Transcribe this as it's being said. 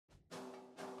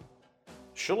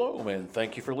Shalom, and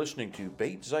thank you for listening to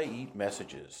Beit Zayit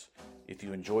Messages. If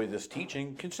you enjoy this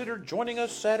teaching, consider joining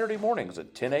us Saturday mornings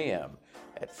at 10 a.m.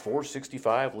 at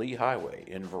 465 Lee Highway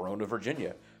in Verona,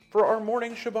 Virginia for our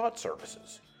morning Shabbat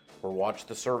services. Or watch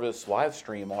the service live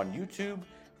stream on YouTube,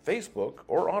 Facebook,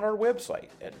 or on our website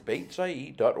at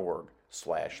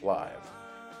beitzayit.org/live.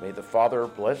 May the Father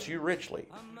bless you richly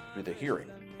through the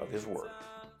hearing of His Word.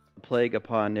 Plague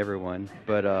upon everyone,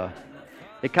 but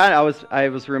I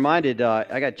was reminded,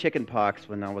 I got chicken pox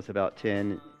when I was about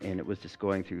 10, and it was just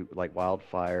going through like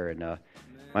wildfire, and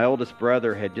my oldest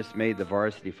brother had just made the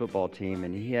varsity football team,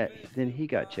 and he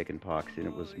got chicken pox, and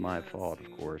it was my fault,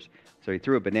 of course, so he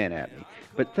threw a banana at me.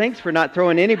 But thanks for not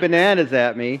throwing any bananas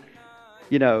at me.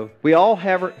 You know, we all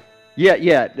have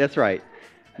yeah, that's right.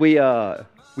 We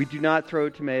do not throw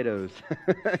tomatoes.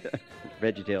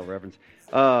 VeggieTale reference.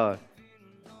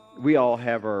 We all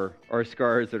have our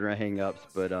scars and our hang-ups,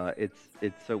 but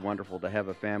it's so wonderful to have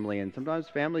a family, and sometimes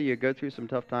family, you go through some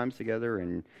tough times together,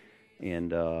 and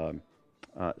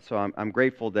so I'm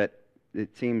grateful that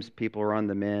it seems people are on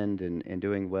the mend and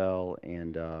doing well,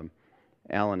 and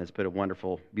Alan has put a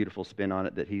wonderful, beautiful spin on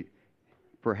it, that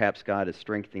perhaps God is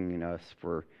strengthening us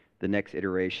for the next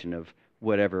iteration of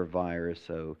whatever virus,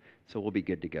 so we'll be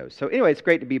good to go. So anyway, it's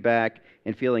great to be back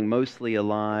and feeling mostly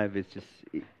alive. It's just,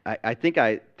 I think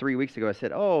 3 weeks ago I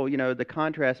said, the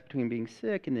contrast between being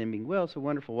sick and then being well, so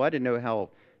wonderful. Well, I didn't know how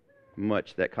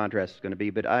much that contrast was going to be,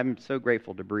 but I'm so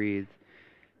grateful to breathe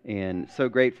and so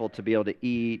grateful to be able to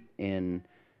eat and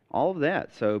all of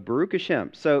that. So Baruch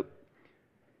Hashem. So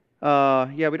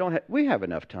we have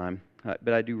enough time,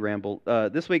 but I do ramble.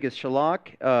 This week is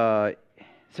Shelach.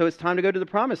 So it's time to go to the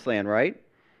Promised Land, right?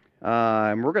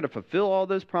 And we're going to fulfill all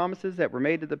those promises that were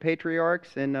made to the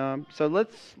patriarchs. And so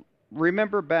let's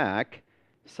remember back,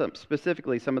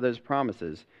 specifically some of those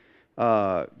promises.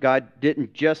 God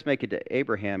didn't just make it to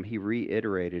Abraham, He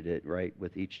reiterated it, right,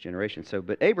 with each generation.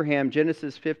 But Abraham,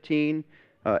 Genesis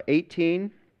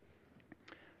 15:18.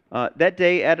 That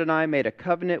day Adonai made a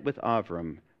covenant with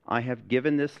Avram. I have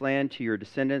given this land to your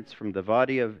descendants from the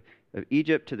Valley of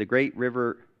Egypt to the great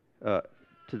river, the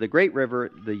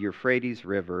Euphrates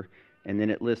River, and then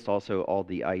it lists also all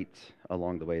the ites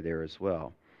along the way there as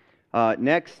well.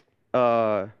 Next,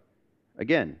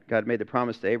 again, God made the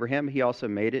promise to Abraham. He also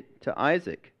made it to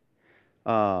Isaac.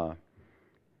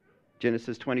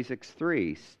 Genesis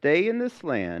 26:3. Stay in this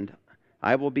land.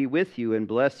 I will be with you and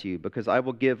bless you, because I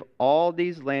will give all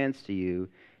these lands to you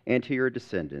and to your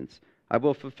descendants. I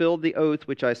will fulfill the oath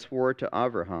which I swore to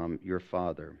Abraham, your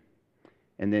father.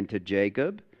 And then to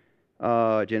Jacob,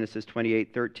 Genesis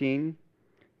 28:13.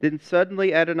 Then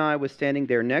suddenly Adonai was standing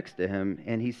there next to him,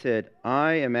 and he said,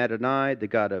 I am Adonai, the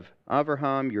God of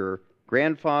Abraham, your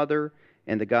grandfather,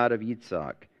 and the God of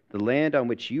Yitzhak. The land on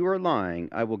which you are lying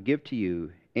I will give to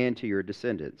you and to your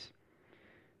descendants.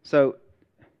 So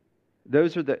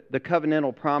those are the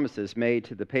covenantal promises made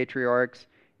to the patriarchs,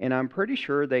 and I'm pretty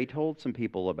sure they told some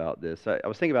people about this. I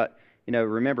was thinking about,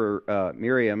 remember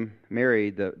Mary,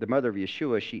 the mother of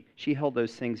Yeshua, she held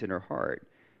those things in her heart.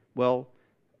 Well,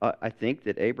 I think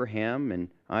that Abraham and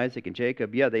Isaac and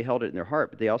Jacob, they held it in their heart,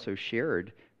 but they also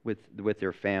shared with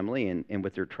their family and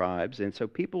with their tribes. And so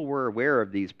people were aware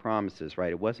of these promises, right?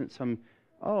 It wasn't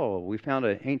we found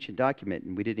an ancient document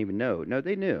and we didn't even know. No,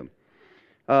 they knew.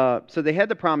 So they had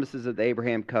the promises of the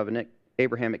Abrahamic covenant,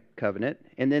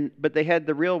 but they had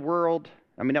the real world.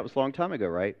 I mean, that was a long time ago,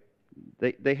 right?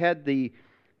 They had the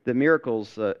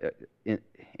miracles and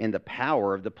the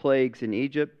power of the plagues in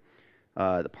Egypt,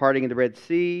 the parting of the Red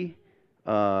Sea,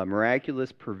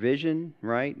 miraculous provision,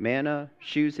 right? Manna,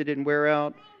 shoes that didn't wear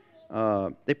out.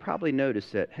 They probably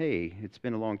noticed that, hey, it's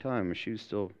been a long time, my shoe's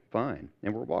still fine,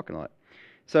 and we're walking a lot.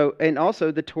 So, and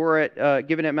also the Torah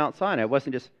given at Mount Sinai. It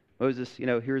wasn't just Moses,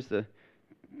 here's the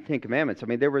Ten Commandments. I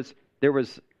mean, there was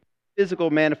physical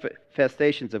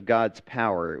manifestations of God's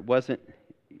power.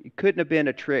 It couldn't have been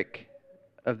a trick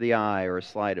of the eye or a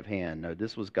sleight of hand. No,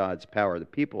 this was God's power. The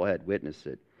people had witnessed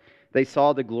it. They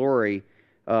saw the glory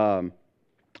of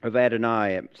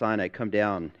Adonai at Sinai come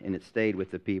down, and it stayed with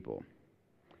the people.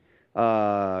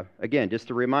 Again, just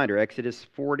a reminder, Exodus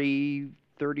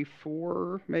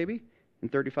 40:34 maybe,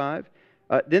 and 35.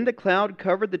 Then the cloud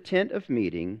covered the tent of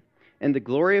meeting, and the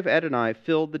glory of Adonai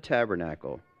filled the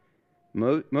tabernacle.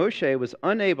 Moshe was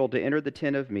unable to enter the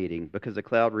tent of meeting because the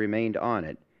cloud remained on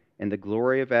it, and the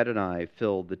glory of Adonai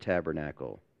filled the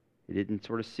tabernacle. It didn't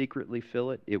sort of secretly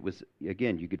fill it. It was,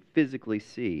 again, you could physically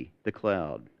see the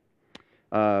cloud.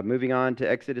 Moving on to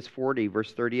Exodus 40,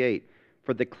 verse 38.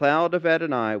 For the cloud of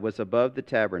Adonai was above the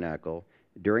tabernacle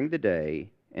during the day,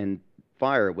 and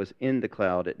fire was in the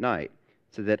cloud at night.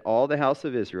 so that all the house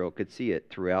of Israel could see it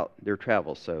throughout their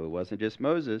travels. So it wasn't just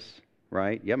Moses,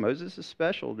 right? Yeah, Moses is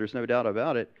special. There's no doubt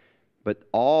about it. But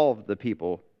all of the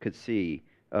people could see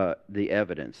the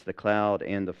evidence, the cloud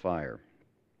and the fire.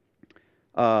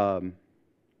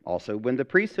 Also, when the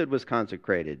priesthood was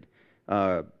consecrated,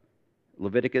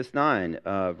 Leviticus 9,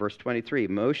 verse 23,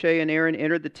 Moshe and Aaron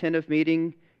entered the tent of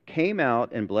meeting, came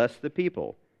out, and blessed the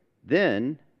people.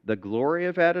 Then the glory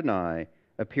of Adonai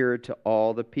appeared to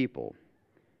all the people.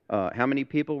 How many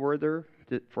people were there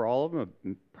for all of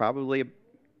them? Probably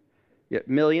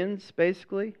millions,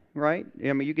 basically, right?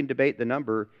 I mean, you can debate the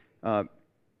number.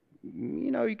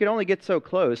 You can only get so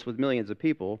close with millions of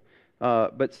people,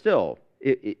 but still,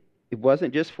 it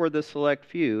wasn't just for the select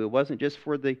few. It wasn't just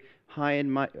for the high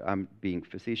and mighty. I'm being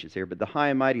facetious here, but the high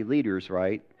and mighty leaders,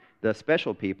 right? The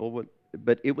special people,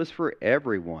 but it was for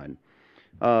everyone.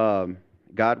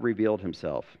 God revealed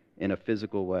himself in a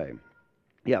physical way.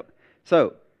 Yep.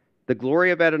 So, the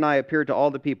glory of Adonai appeared to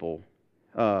all the people.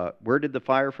 Where did the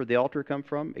fire for the altar come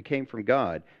from? It came from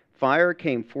God. Fire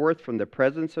came forth from the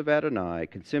presence of Adonai,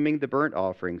 consuming the burnt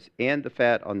offerings and the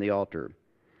fat on the altar.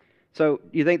 So,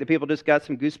 you think the people just got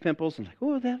some goose pimples and like,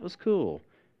 oh, that was cool,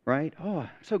 right? Oh, I'm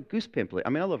so goose pimply. I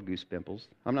mean, I love goose pimples.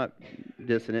 I'm not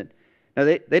dissing it. No,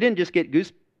 they didn't just get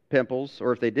goose pimples,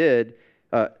 or if they did,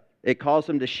 it caused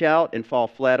them to shout and fall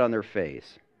flat on their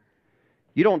face.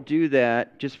 You don't do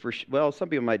that just for, some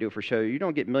people might do it for show. You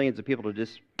don't get millions of people to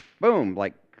just, boom,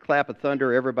 like clap of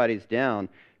thunder, everybody's down.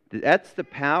 That's the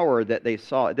power that they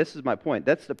saw. This is my point.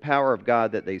 That's the power of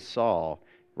God that they saw,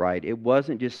 right? It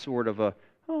wasn't just sort of a,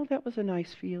 oh, that was a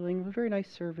nice feeling, a very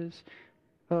nice service.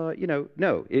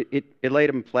 No, it laid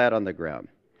them flat on the ground.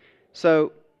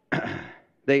 So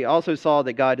they also saw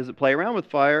that God doesn't play around with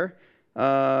fire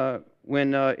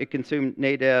when it consumed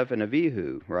Nadab and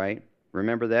Abihu, right?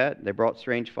 Remember that? They brought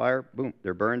strange fire. Boom,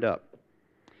 they're burned up.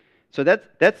 So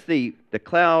that's the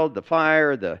cloud, the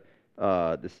fire, the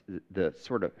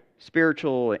sort of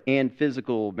spiritual and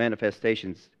physical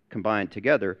manifestations combined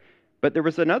together. But there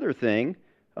was another thing.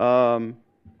 God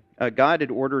had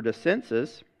ordered a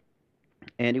census,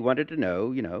 and he wanted to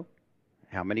know,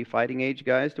 how many fighting age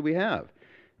guys do we have?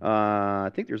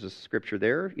 I think there's a scripture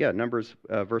there. Yeah, Numbers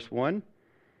verse 1,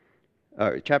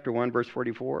 chapter 1, verse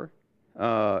 44.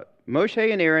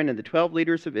 Moshe and Aaron and the 12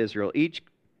 leaders of Israel, each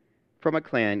from a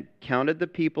clan, counted the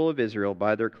people of Israel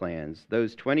by their clans,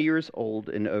 those 20 years old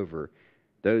and over,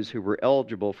 those who were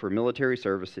eligible for military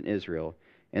service in Israel.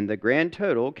 And the grand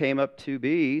total came up to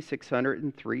be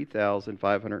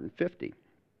 603,550.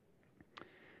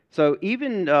 So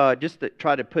even just to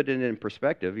try to put it in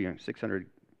perspective,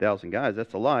 600,000 guys,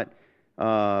 that's a lot.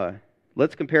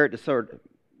 Let's compare it to sort of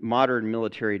modern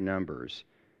military numbers.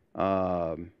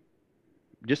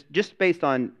 Just based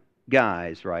on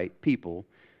guys, right? People.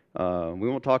 We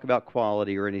won't talk about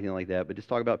quality or anything like that, but just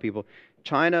talk about people.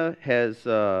 China has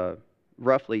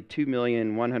roughly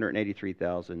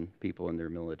 2,183,000 people in their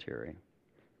military.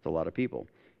 It's a lot of people.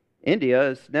 India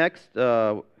is next.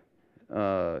 I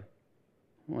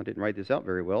didn't write this out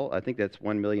very well. I think that's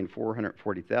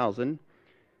 1,440,000.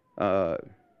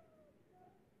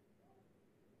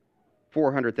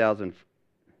 400,000.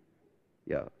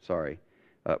 Yeah, sorry.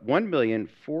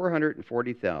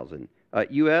 1,440,000.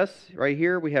 U.S. right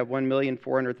here we have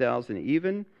 1,400,000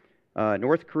 even.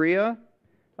 North Korea,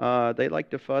 they like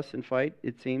to fuss and fight.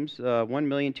 It seems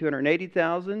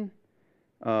 1,280,000.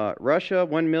 Russia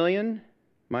 1 million,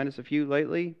 minus a few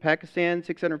lately. Pakistan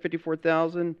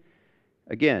 654,000.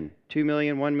 Again, 2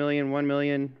 million, 1 million, 1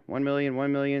 million, 1 million,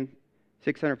 1 million,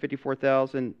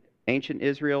 654,000. Ancient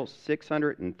Israel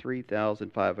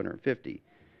 603,550.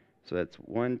 So that's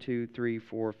 1, 2, 3,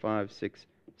 4, 5, 6,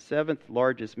 7th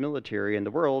largest military in the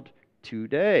world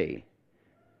today.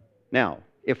 Now,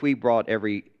 if we brought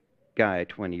every guy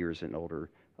 20 years and older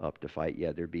up to fight,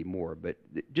 yeah, there'd be more. But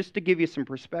just to give you some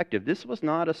perspective, this was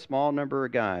not a small number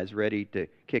of guys ready to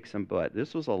kick some butt.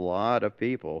 This was a lot of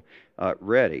people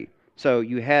ready. So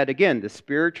you had, again, the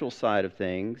spiritual side of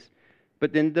things,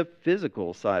 but then the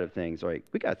physical side of things. Like,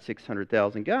 we got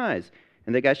 600,000 guys,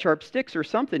 and they got sharp sticks or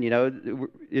something,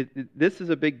 this is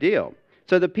a big deal.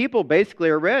 So the people basically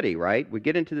are ready, right? We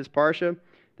get into this Parsha.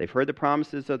 They've heard the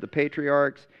promises of the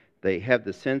patriarchs. They have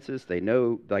the census. They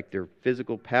know like their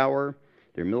physical power,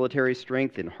 their military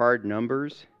strength in hard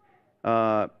numbers.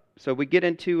 So we get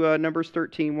into Numbers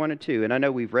 13, 1 and 2. And I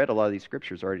know we've read a lot of these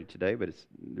scriptures already today, but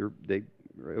they're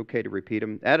okay to repeat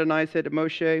them. Adonai said to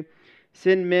Moshe,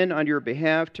 "Send men on your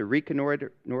behalf to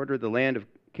reconnoiter the land of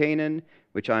Canaan,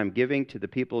 which I am giving to the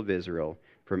people of Israel.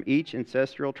 From each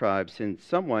ancestral tribe, send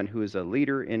someone who is a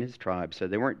leader in his tribe." So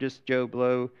they weren't just Joe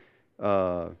Blow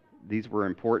these were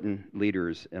important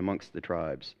leaders amongst the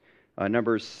tribes.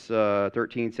 Numbers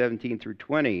 13, 17 through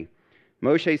 20.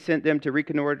 Moshe sent them to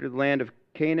reconnoiter the land of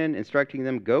Canaan, instructing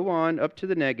them, "Go on up to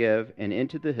the Negev and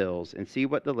into the hills and see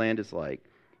what the land is like.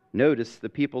 Notice the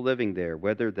people living there,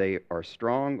 whether they are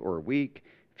strong or weak,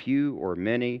 few or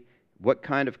many, what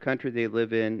kind of country they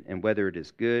live in, and whether it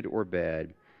is good or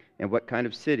bad, and what kind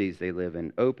of cities they live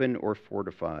in, open or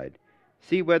fortified.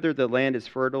 See whether the land is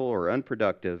fertile or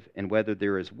unproductive, and whether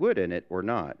there is wood in it or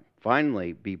not.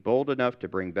 Finally, be bold enough to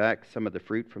bring back some of the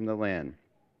fruit from the land."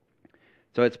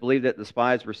 So it's believed that the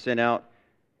spies were sent out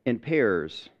in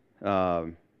pairs,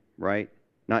 right?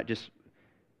 Not just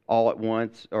all at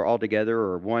once or all together,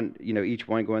 or one, each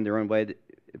one going their own way.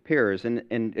 Pairs, and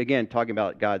again, talking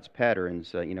about God's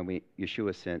patterns.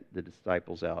 Yeshua sent the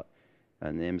disciples out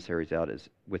and the emissaries out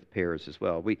with pairs as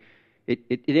well.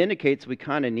 It indicates we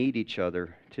kind of need each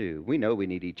other too. We know we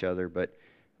need each other, but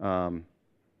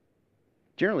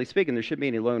generally speaking, there shouldn't be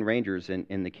any lone rangers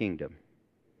in the kingdom,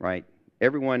 right?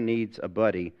 Everyone needs a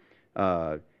buddy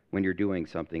when you're doing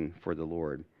something for the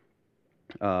Lord.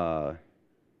 The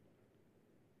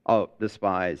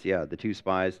spies, the 2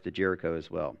 spies to Jericho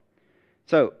as well.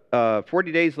 So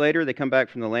 40 days later, they come back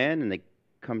from the land, and they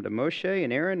come to Moshe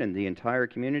and Aaron and the entire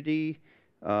community.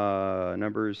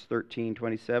 Numbers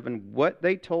 13:27. What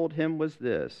they told him was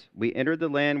this: "We entered the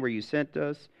land where you sent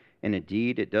us, and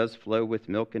indeed it does flow with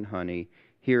milk and honey.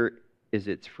 Here is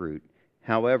its fruit.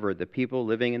 However, the people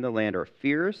living in the land are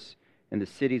fierce, and the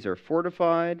cities are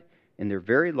fortified, and they're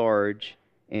very large.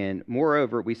 And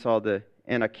moreover, we saw the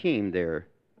Anakim there,"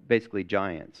 basically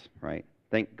giants, right?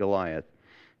 Think Goliath.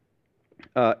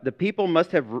 The people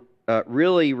must have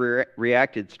really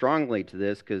reacted strongly to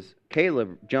this, because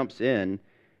Caleb jumps in,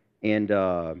 and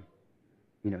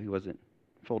he wasn't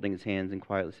folding his hands and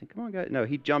quietly saying, "Come on, guys." No,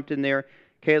 he jumped in there.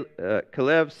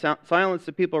 Caleb silenced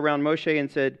the people around Moshe and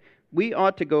said, "We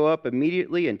ought to go up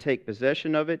immediately and take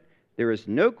possession of it. There is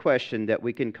no question that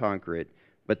we can conquer it."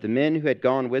 But the men who had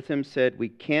gone with him said, "We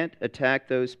can't attack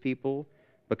those people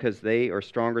because they are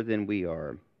stronger than we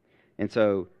are." And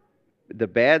so the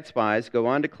bad spies go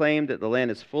on to claim that the land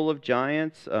is full of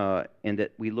giants and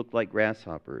that we look like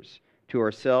grasshoppers. To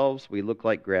ourselves, we look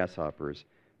like grasshoppers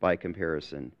by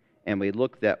comparison, and we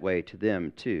look that way to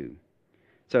them too.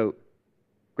 So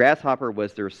grasshopper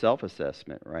was their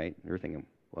self-assessment, right? They're thinking,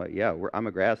 well, yeah, I'm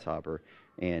a grasshopper,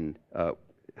 and I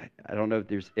don't know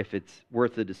if it's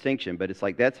worth the distinction, but it's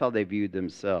like that's how they viewed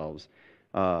themselves.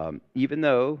 Even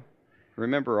though,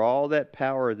 remember all that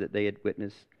power that they had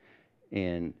witnessed,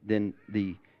 and then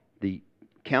the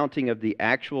counting of the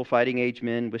actual fighting age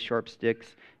men with sharp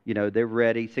sticks, they're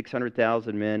ready,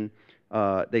 600,000 men.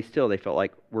 They felt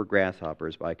like we're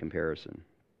grasshoppers by comparison.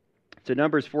 So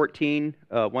Numbers 14,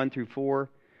 1 through 4.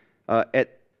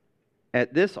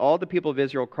 At this, all the people of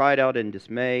Israel cried out in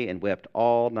dismay and wept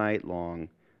all night long.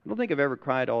 I don't think I've ever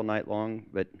cried all night long,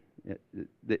 but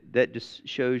that just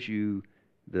shows you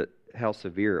how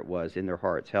severe it was in their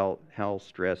hearts, how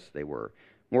stressed they were.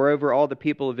 Moreover, all the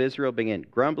people of Israel began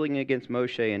grumbling against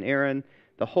Moshe and Aaron.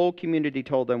 The whole community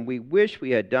told them, "We wish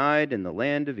we had died in the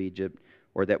land of Egypt,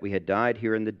 or that we had died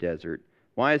here in the desert.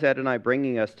 Why is Adonai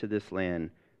bringing us to this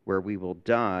land where we will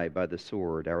die by the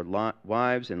sword? Our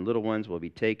wives and little ones will be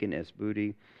taken as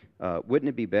booty. Wouldn't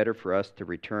it be better for us to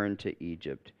return to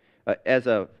Egypt?" As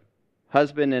a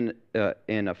husband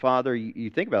and a father, you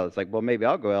think about it. It's like, well, maybe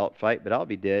I'll go out and fight, but I'll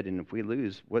be dead, and if we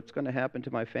lose, what's going to happen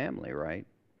to my family, right?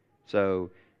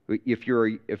 So if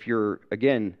you're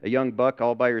again a young buck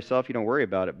all by yourself, you don't worry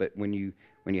about it. But when you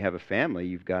have a family,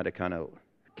 you've got to kind of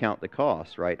count the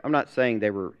cost, right? I'm not saying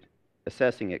they were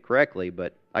assessing it correctly,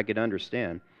 but I could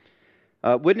understand.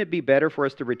 Wouldn't it be better for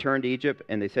us to return to Egypt?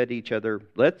 And they said to each other,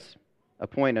 "Let's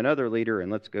appoint another leader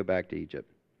and let's go back to Egypt."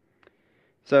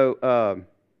 So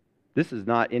this is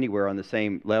not anywhere on the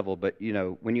same level, but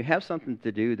when you have something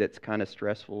to do that's kind of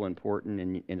stressful, important,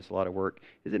 and it's a lot of work,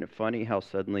 isn't it funny how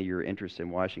suddenly your interest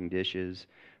in washing dishes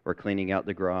or cleaning out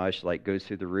the garage goes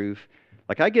through the roof?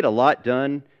 I get a lot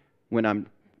done when I'm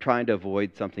trying to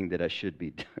avoid something that I should be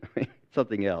doing,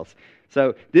 something else.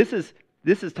 So this is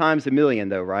times a million,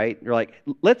 though, right? You're like,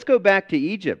 let's go back to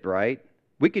Egypt, right?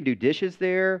 We can do dishes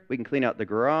there. We can clean out the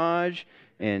garage,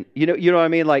 and you know what I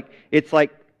mean. It's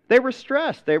like they were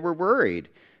stressed, they were worried.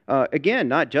 Again,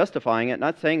 not justifying it,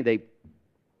 not saying they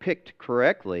picked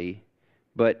correctly,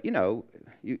 but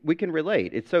we can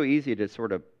relate. It's so easy to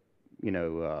sort of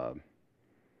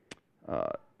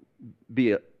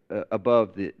be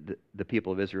above the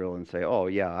people of Israel and say, "Oh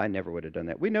yeah, I never would have done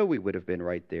that." We know we would have been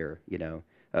right there,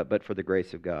 but for the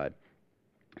grace of God.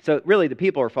 So really, the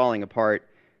people are falling apart,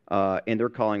 and they're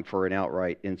calling for an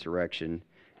outright insurrection.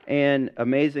 And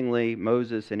amazingly,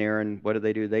 Moses and Aaron, what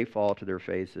do? They fall to their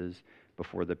faces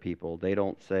before the people. They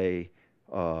don't say,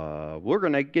 we're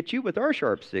going to get you with our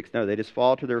sharp sticks. No, they just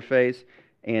fall to their face.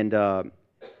 And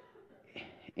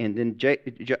then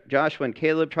Joshua and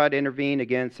Caleb tried to intervene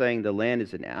again, saying the land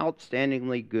is an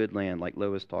outstandingly good land, like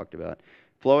Lois talked about,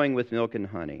 flowing with milk and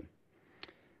honey.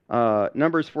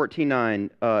 Numbers 14:9,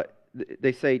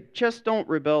 they say, just don't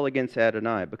rebel against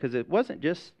Adonai, because it wasn't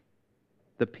just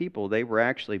the people, they were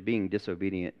actually being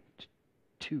disobedient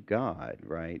to God,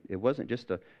 right? It wasn't just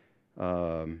a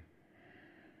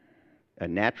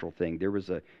natural thing. There was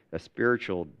a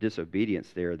spiritual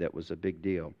disobedience there that was a big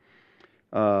deal.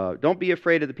 Don't be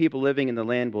afraid of the people living in the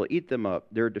land. We'll eat them up.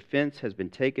 Their defense has been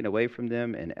taken away from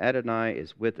them, and Adonai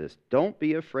is with us. Don't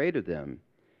be afraid of them.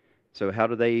 So how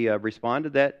do they respond to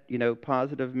that,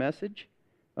 positive message?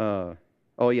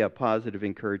 Positive,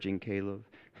 encouraging Caleb.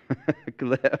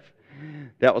 Cliff.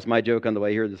 That was my joke on the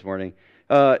way here this morning.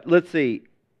 Let's see.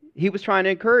 He was trying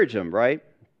to encourage them, right?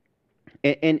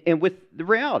 And with the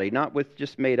reality, not with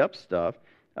just made up stuff.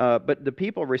 But the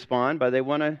people respond by they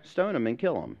want to stone him and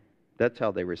kill him. That's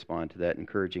how they respond to that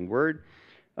encouraging word.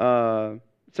 So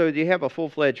you have a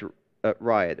full-fledged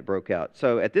riot that broke out.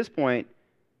 So at this point,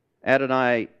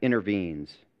 Adonai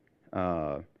intervenes.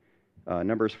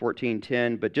 Numbers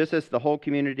 14:10. But just as the whole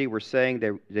community were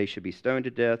saying they should be stoned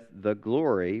to death, the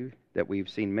glory that we've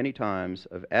seen many times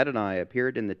of Adonai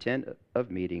appeared in the tent of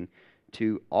meeting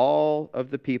to all of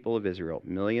the people of Israel,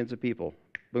 millions of people,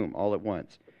 boom, all at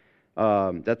once.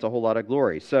 That's a whole lot of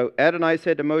glory. So Adonai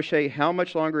said to Moshe, how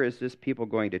much longer is this people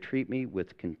going to treat me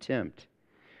with contempt?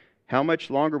 How much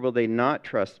longer will they not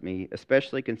trust me,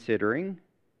 especially considering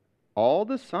all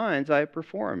the signs I have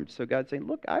performed? So God's saying,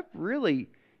 look, I've really,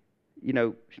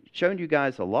 shown you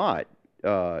guys a lot.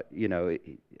 I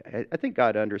think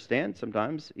God understands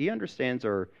sometimes. He understands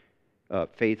our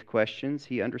faith questions.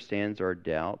 He understands our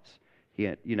doubts. He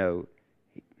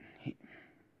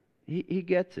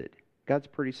gets it. God's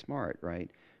pretty smart, right?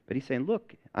 But he's saying,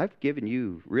 look, I've given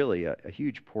you really a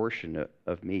huge portion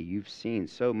of me. You've seen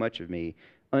so much of me,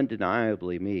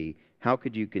 undeniably me. How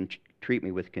could you treat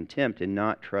me with contempt and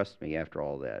not trust me after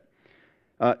all that?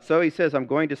 So he says, I'm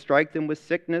going to strike them with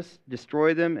sickness,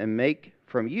 destroy them, and make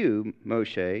from you,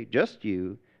 Moshe, just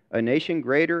you, a nation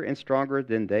greater and stronger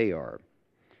than they are.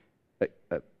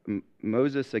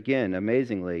 Moses, again,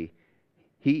 amazingly,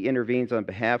 he intervenes on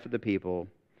behalf of the people.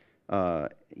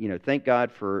 Thank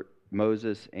God for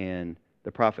Moses and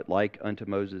the prophet like unto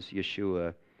Moses,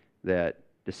 Yeshua, that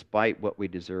despite what we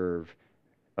deserve,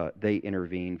 they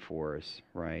intervene for us,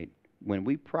 right? When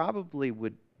we probably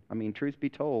would, truth be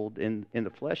told, in the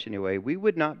flesh anyway, we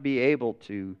would not be able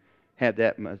to have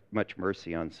that much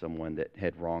mercy on someone that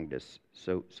had wronged us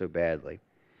so badly.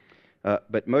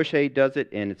 But Moshe does it,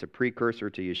 and it's a precursor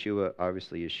to Yeshua.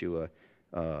 Obviously, Yeshua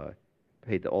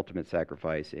paid the ultimate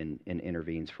sacrifice and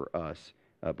intervenes for us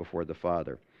before the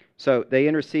Father. So they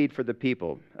intercede for the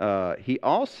people. He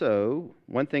also,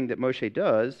 one thing that Moshe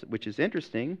does, which is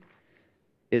interesting,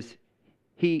 is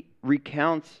he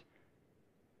recounts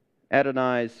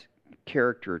Adonai's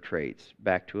character traits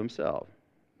back to himself.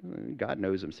 God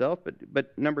knows himself,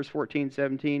 but Numbers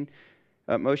 14:17,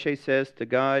 Moshe says to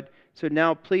God, so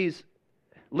now please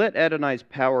let Adonai's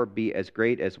power be as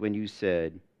great as when you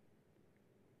said,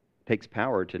 takes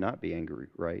power to not be angry,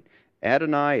 right?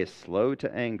 Adonai is slow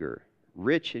to anger,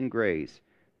 rich in grace,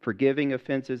 forgiving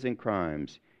offenses and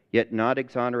crimes, yet not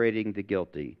exonerating the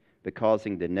guilty, but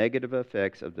causing the negative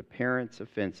effects of the parents'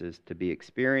 offenses to be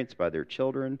experienced by their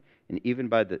children and even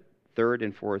by the third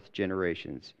and fourth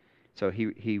generations. So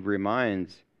he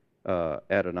reminds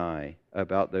Adonai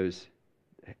about those,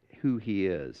 who he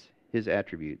is, his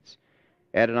attributes.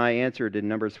 Adonai answered in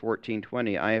Numbers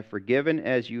 14:20, I have forgiven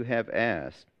as you have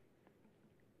asked.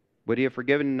 Would he have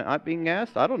forgiven not being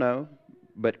asked? I don't know.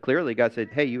 But clearly God said,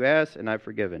 hey, you asked and I've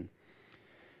forgiven.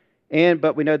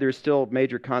 But we know there's still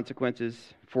major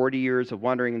consequences. 40 years of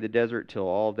wandering in the desert till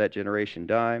all of that generation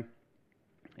die.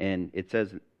 And it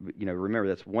says, remember,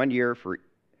 that's 1 year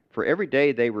for every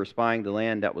day they were spying the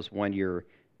land. That was 1 year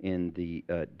in the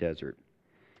desert.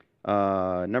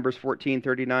 Numbers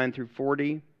 14:39 through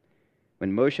 40.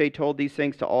 When Moshe told these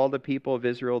things to all the people of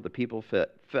Israel, the people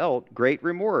felt great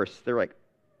remorse. They're like,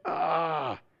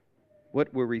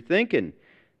 what were we thinking?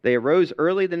 They arose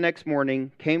early the next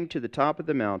morning, came to the top of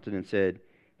the mountain, and said,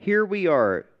 here we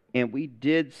are, and we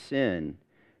did sin.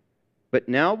 But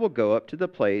now we'll go up to the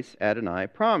place Adonai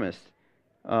promised.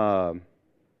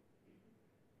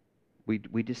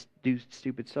 We just do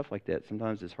stupid stuff like that.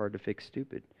 Sometimes it's hard to fix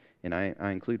stupid. And I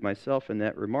include myself in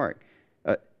that remark.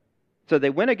 So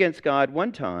they went against God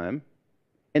one time,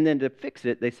 And then to fix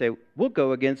it, they say, we'll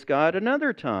go against God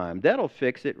another time. That'll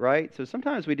fix it, right? So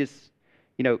sometimes we just,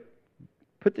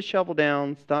 put the shovel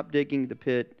down, stop digging the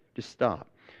pit, just stop.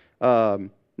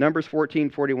 Numbers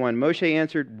 14:41. Moshe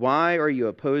answered, "Why are you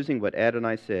opposing what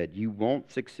Adonai said? You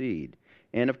won't succeed."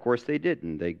 And of course they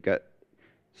didn't. They got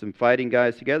some fighting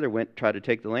guys together, went tried to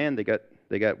take the land. They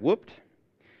got whooped,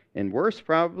 and worse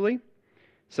probably.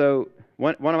 So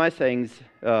one of my sayings,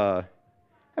 I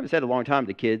haven't said a long time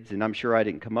to kids, and I'm sure I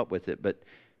didn't come up with it, but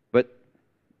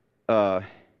the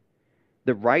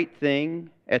right thing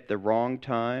at the wrong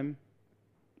time,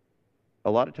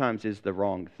 a lot of times is the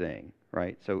wrong thing,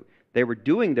 right? So they were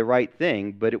doing the right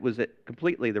thing, but it was at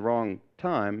completely the wrong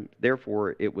time.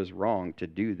 Therefore, it was wrong to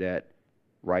do that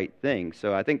right thing.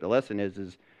 So I think the lesson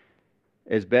is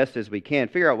as best as we can,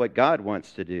 figure out what God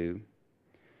wants to do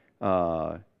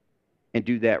and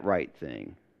do that right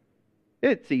thing.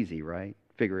 It's easy, right?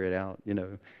 Figure it out,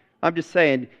 I'm just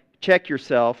saying, check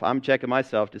yourself. I'm checking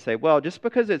myself to say, well, just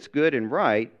because it's good and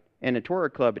right, and in Torah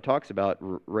Club it talks about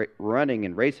running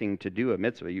and racing to do a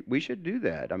mitzvah. We should do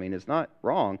that. I mean, it's not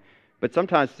wrong. But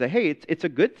sometimes say, hey, it's a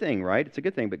good thing, right? It's a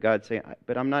good thing. But God's saying,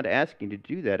 but I'm not asking you to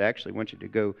do that. I actually want you to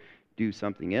go do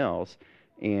something else.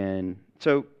 And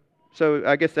so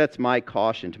I guess that's my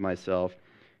caution to myself.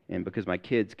 And because my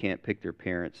kids can't pick their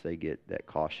parents, they get that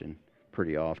caution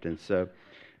pretty often. So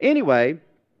anyway,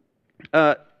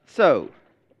 there's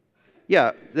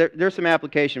some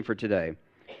application for today.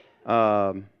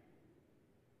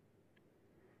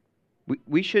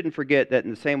 We shouldn't forget that in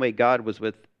the same way God was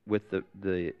with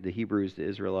the Hebrews, the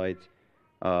Israelites,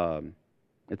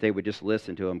 if they would just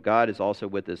listen to Him, God is also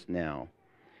with us now.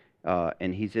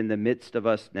 And He's in the midst of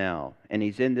us now. And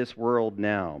He's in this world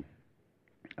now.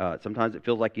 Sometimes it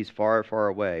feels like He's far, far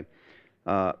away.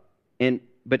 And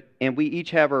we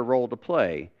each have our role to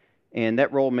play. And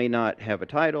that role may not have a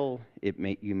title.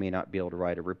 You may not be able to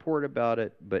write a report about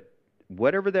it. But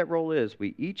whatever that role is,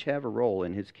 we each have a role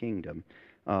in His kingdom.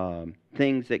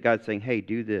 Things that God's saying, hey,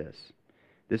 do this.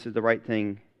 This is the right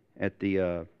thing at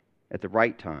the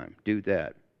right time. Do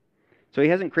that. So He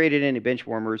hasn't created any bench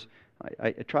warmers.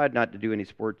 I tried not to do any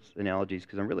sports analogies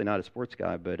because I'm really not a sports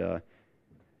guy, but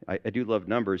I do love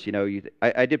numbers.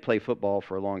 I did play football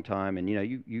for a long time, and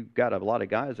you've got a lot of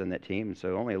guys on that team,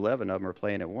 so only 11 of them are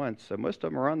playing at once. So most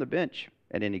of them are on the bench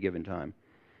at any given time.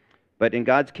 But in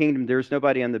God's kingdom, there's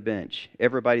nobody on the bench.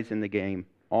 Everybody's in the game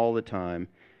all the time.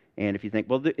 And if you think,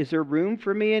 well, is there room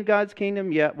for me in God's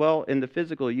kingdom? Yeah, well, in the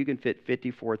physical, you can fit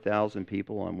 54,000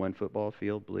 people on one football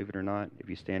field, believe it or not, if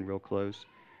you stand real close.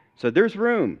 So there's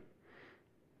room.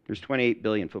 There's 28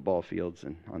 billion football fields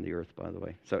on the earth, by the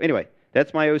way. So anyway,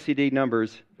 that's my OCD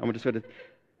numbers. I'm going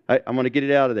to get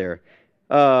it out of there.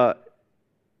 So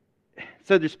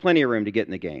there's plenty of room to get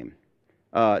in the game.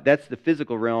 That's the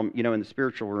physical realm. In the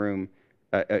spiritual realm,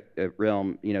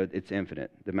 it's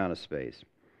infinite, the amount of space.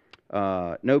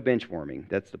 No bench warming.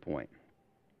 That's the point.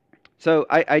 So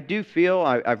I do feel,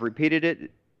 I've repeated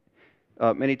it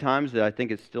many times, that I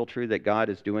think it's still true that God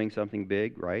is doing something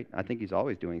big, right? I think He's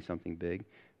always doing something big,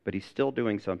 but He's still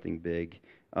doing something big.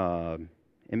 And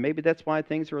maybe that's why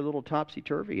things are a little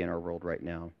topsy-turvy in our world right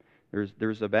now.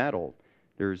 There's a battle.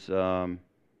 There's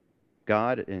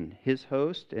God and His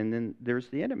host, and then there's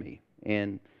the enemy.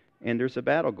 And there's a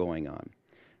battle going on.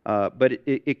 But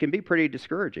it can be pretty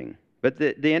discouraging. But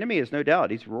the enemy is no doubt,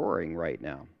 he's roaring right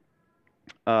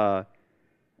now.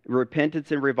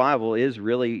 Repentance and revival is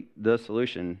really the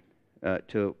solution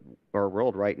to our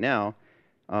world right now.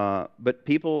 But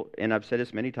people, and I've said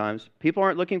this many times, people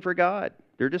aren't looking for God.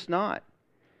 They're just not.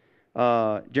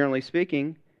 Generally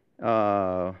speaking,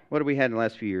 what have we had in the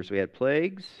last few years? We had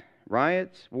plagues,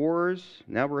 riots, wars.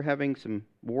 Now we're having some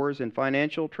wars and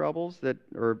financial troubles that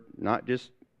are not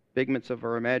just figments of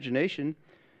our imagination.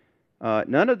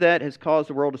 None of that has caused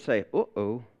the world to say,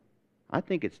 uh-oh, I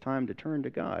think it's time to turn to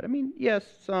God. I mean, yes,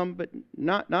 some, but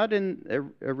not in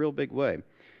a real big way.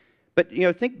 But,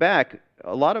 think back.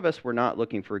 A lot of us were not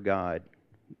looking for God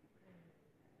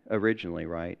originally,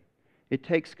 right? It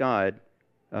takes God.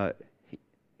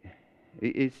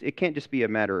 It can't just be a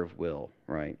matter of will,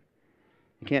 right?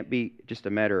 It can't be just a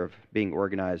matter of being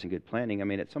organized and good planning. I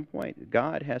mean, at some point,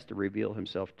 God has to reveal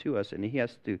Himself to us, and He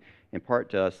has to impart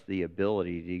to us the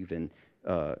ability to even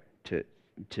to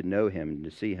know Him and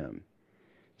to see Him.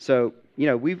 So,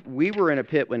 we were in a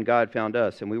pit when God found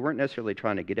us, and we weren't necessarily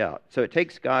trying to get out. So it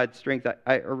takes God's strength.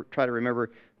 I try to remember,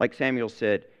 like Samuel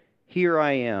said, "Here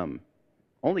I am."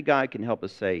 Only God can help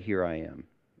us say, "Here I am,"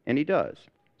 and He does.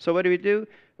 So what do?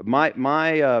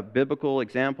 My biblical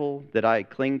example that I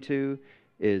cling to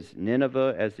is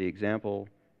Nineveh as the example.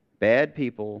 Bad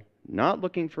people, not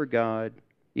looking for God,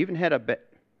 even had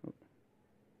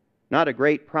not a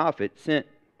great prophet, sent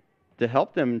to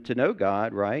help them to know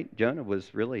God, right? Jonah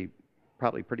was really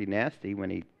probably pretty nasty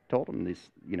when he told them this,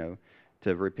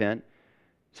 to repent.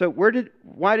 So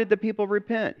why did the people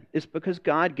repent? It's because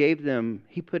God gave them,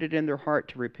 he put it in their heart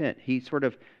to repent. He sort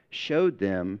of showed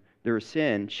them their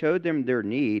sin, showed them their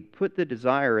need, put the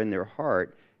desire in their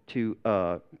heart to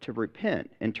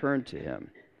repent and turn to him.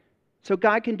 So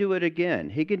God can do it again.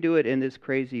 He can do it in this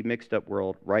crazy mixed up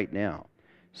world right now.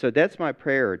 So that's my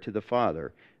prayer to the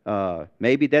Father.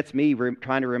 Maybe that's me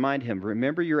trying to remind him,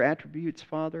 remember your attributes,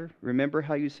 Father? Remember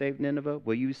how you saved Nineveh?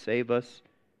 Will you save us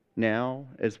now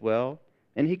as well?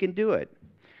 And he can do it.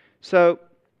 So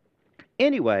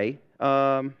anyway,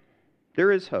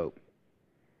 there is hope.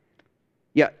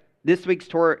 Yeah, this week's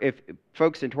Torah, if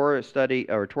folks in Torah study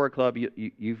or Torah Club,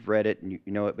 you've read it and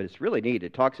you know it, but it's really neat.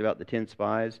 It talks about the 10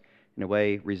 spies, in a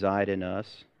way, reside in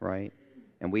us, right?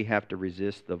 And we have to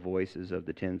resist the voices of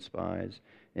the 10 spies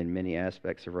in many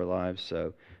aspects of our lives.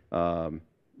 So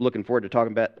looking forward to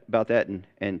talking about that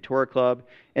in Torah Club.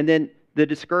 And then the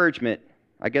discouragement,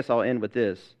 I guess I'll end with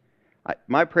this.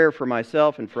 My prayer for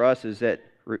myself and for us is that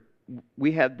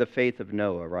we have the faith of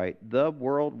Noah, right? The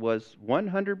world was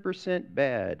 100%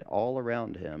 bad all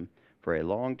around him for a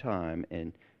long time.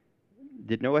 And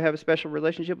did Noah have a special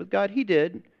relationship with God? He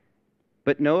did.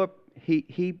 But Noah,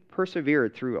 he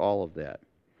persevered through all of that.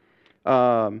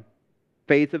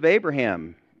 Faith of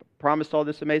Abraham, promised all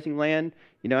this amazing land.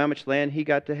 You know how much land he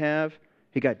got to have?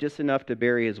 He got just enough to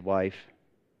bury his wife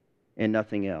and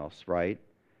nothing else, right?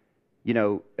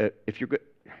 If you're good,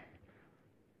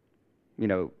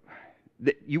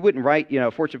 you wouldn't write,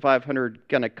 Fortune 500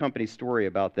 kind of company story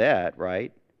about that,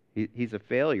 right? He's a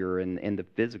failure in the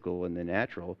physical and the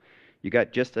natural. You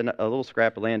got just a little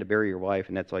scrap of land to bury your wife,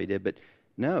 and that's all you did. But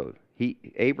no,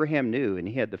 Abraham knew, and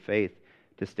he had the faith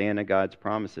to stand on God's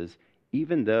promises,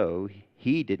 even though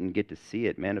he didn't get to see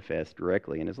it manifest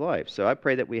directly in his life. So I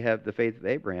pray that we have the faith of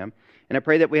Abraham, and I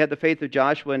pray that we have the faith of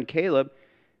Joshua and Caleb,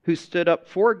 who stood up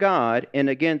for God and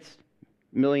against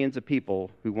millions of people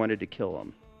who wanted to kill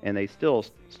him. And they still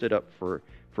stood up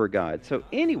for God. So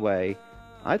anyway,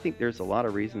 I think there's a lot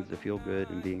of reasons to feel good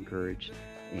and be encouraged.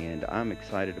 And I'm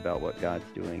excited about what God's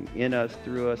doing in us,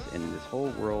 through us, and in this whole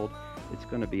world. It's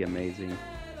going to be amazing.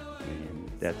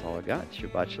 And that's all I got.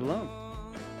 Shabbat Shalom.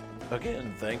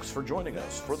 Again, thanks for joining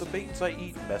us for the Beit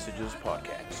Zait Messages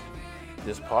podcast.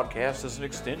 This podcast is an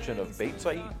extension of Beit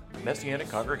Zait Messianic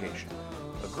Congregation,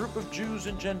 a group of Jews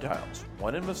and Gentiles,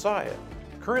 one in Messiah,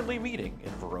 currently meeting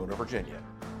in Verona, Virginia.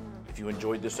 If you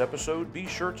enjoyed this episode, be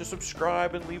sure to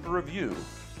subscribe and leave a review,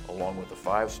 along with a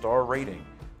 5-star rating,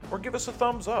 or give us a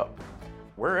thumbs up,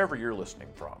 wherever you're listening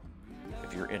from.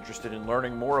 If you're interested in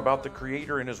learning more about the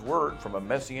Creator and His Word from a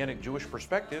Messianic Jewish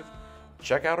perspective,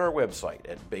 check out our website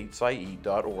at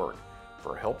beitzait.org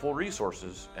for helpful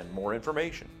resources and more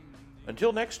information.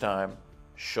 Until next time,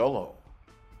 Shalom.